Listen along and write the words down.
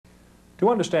To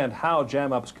understand how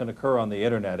jam-ups can occur on the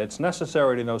internet, it's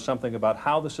necessary to know something about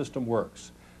how the system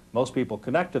works. Most people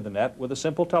connect to the net with a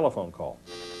simple telephone call.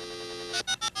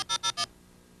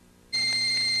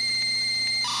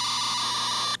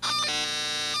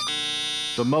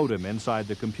 The modem inside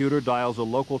the computer dials a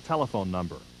local telephone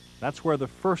number. That's where the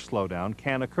first slowdown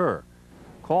can occur.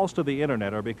 Calls to the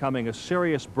internet are becoming a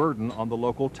serious burden on the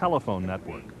local telephone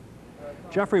network.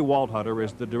 Jeffrey Waldhutter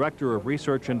is the Director of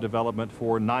Research and Development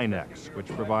for NYNEX, which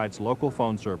provides local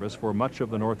phone service for much of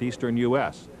the northeastern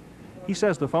U.S. He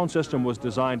says the phone system was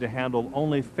designed to handle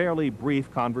only fairly brief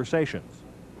conversations.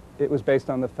 It was based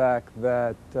on the fact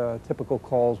that typical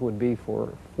calls would be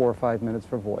for 4 or 5 minutes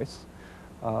for voice,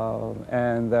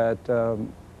 and that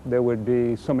there would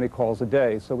be so many calls a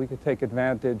day, so we could take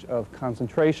advantage of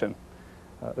concentration,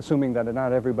 assuming that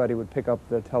not everybody would pick up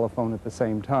the telephone at the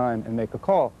same time and make a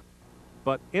call.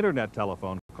 But internet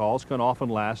telephone calls can often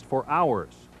last for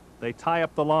hours. They tie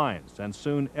up the lines, and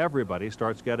soon everybody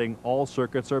starts getting "all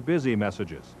circuits are busy"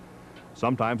 messages.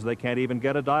 Sometimes they can't even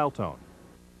get a dial tone.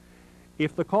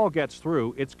 If the call gets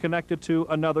through, it's connected to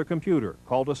another computer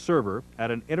called a server at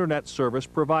an internet service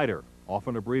provider,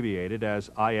 often abbreviated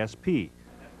as ISP.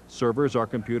 Servers are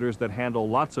computers that handle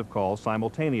lots of calls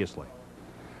simultaneously.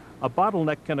 A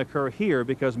bottleneck can occur here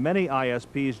because many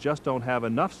ISPs just don't have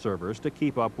enough servers to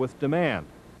keep up with demand.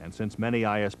 And since many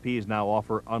ISPs now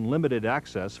offer unlimited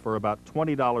access for about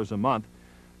 $20 a month,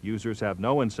 users have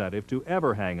no incentive to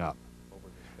ever hang up.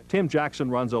 Tim Jackson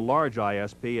runs a large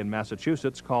ISP in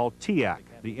Massachusetts called TIAC,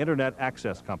 the Internet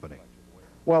Access Company.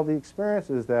 Well, the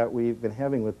experiences that we've been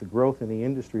having with the growth in the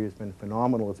industry has been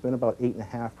phenomenal. It's been about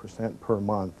 8.5% per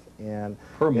month. And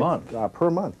per month?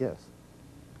 Per month, yes.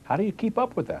 How do you keep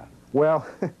up with that? Well,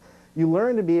 you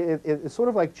learn to be, it's sort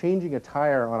of like changing a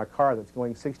tire on a car that's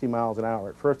going 60 miles an hour.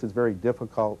 At first it's very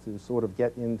difficult to sort of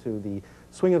get into the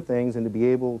swing of things and to be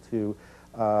able to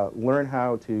learn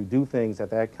how to do things at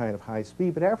that kind of high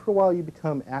speed, but after a while you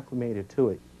become acclimated to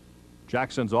it.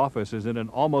 Jackson's office is in an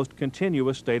almost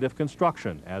continuous state of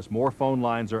construction as more phone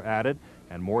lines are added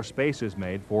and more space is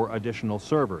made for additional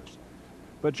servers.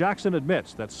 But Jackson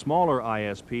admits that smaller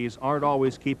ISPs aren't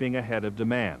always keeping ahead of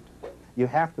demand. You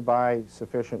have to buy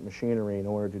sufficient machinery in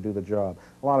order to do the job.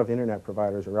 A lot of internet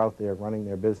providers are out there running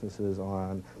their businesses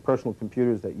on personal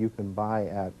computers that you can buy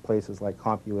at places like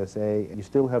CompUSA. You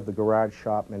still have the garage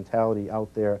shop mentality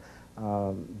out there.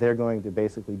 They're going to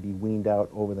basically be weaned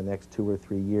out over the next 2 or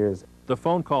 3 years. The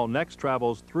phone call next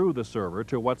travels through the server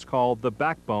to what's called the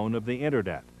backbone of the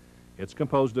internet. It's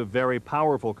composed of very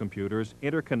powerful computers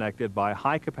interconnected by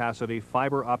high-capacity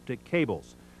fiber optic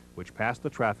cables, which pass the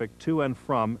traffic to and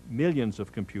from millions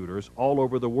of computers all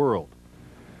over the world.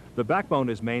 The backbone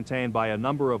is maintained by a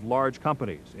number of large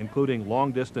companies, including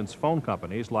long-distance phone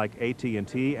companies like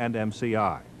AT&T and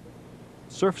MCI.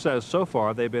 Cerf says so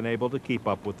far they've been able to keep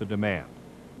up with the demand.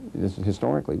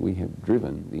 Historically, we have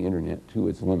driven the internet to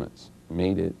its limits,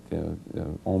 made it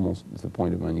almost to the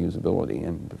point of unusability,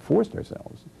 and forced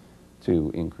ourselves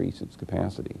to increase its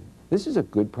capacity. This is a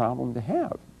good problem to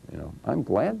have. You know, I'm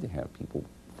glad to have people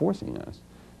forcing us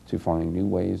to find new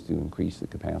ways to increase the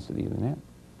capacity of the net.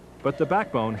 But the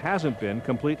backbone hasn't been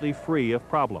completely free of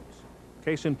problems.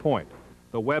 Case in point,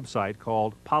 the website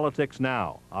called Politics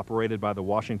Now, operated by the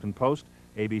Washington Post,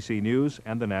 ABC News,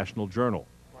 and the National Journal.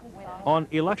 On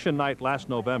election night last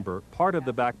November, part of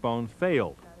the backbone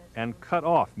failed and cut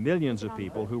off millions of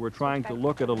people who were trying to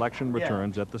look at election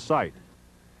returns at the site.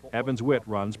 Evans Witt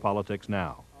runs Politics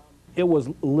Now. It was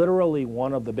literally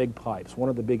one of the big pipes, one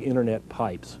of the big internet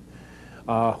pipes,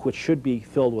 which should be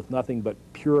filled with nothing but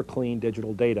pure, clean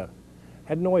digital data,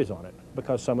 had noise on it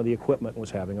because some of the equipment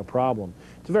was having a problem.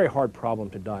 It's a very hard problem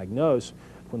to diagnose.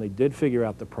 When they did figure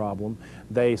out the problem,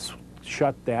 they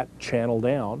shut that channel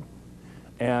down,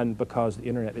 and because the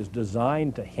internet is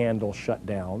designed to handle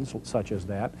shutdowns such as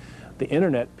that, the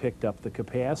internet picked up the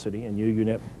capacity, and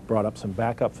UUNet brought up some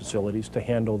backup facilities to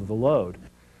handle the load.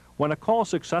 When a call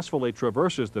successfully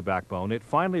traverses the backbone, it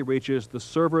finally reaches the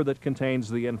server that contains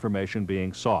the information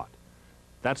being sought.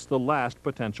 That's the last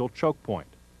potential choke point.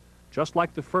 Just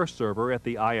like the first server at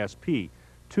the ISP,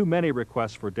 too many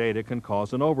requests for data can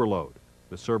cause an overload.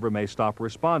 The server may stop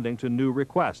responding to new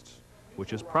requests,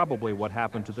 which is probably what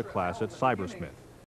happened to the class at Cybersmith.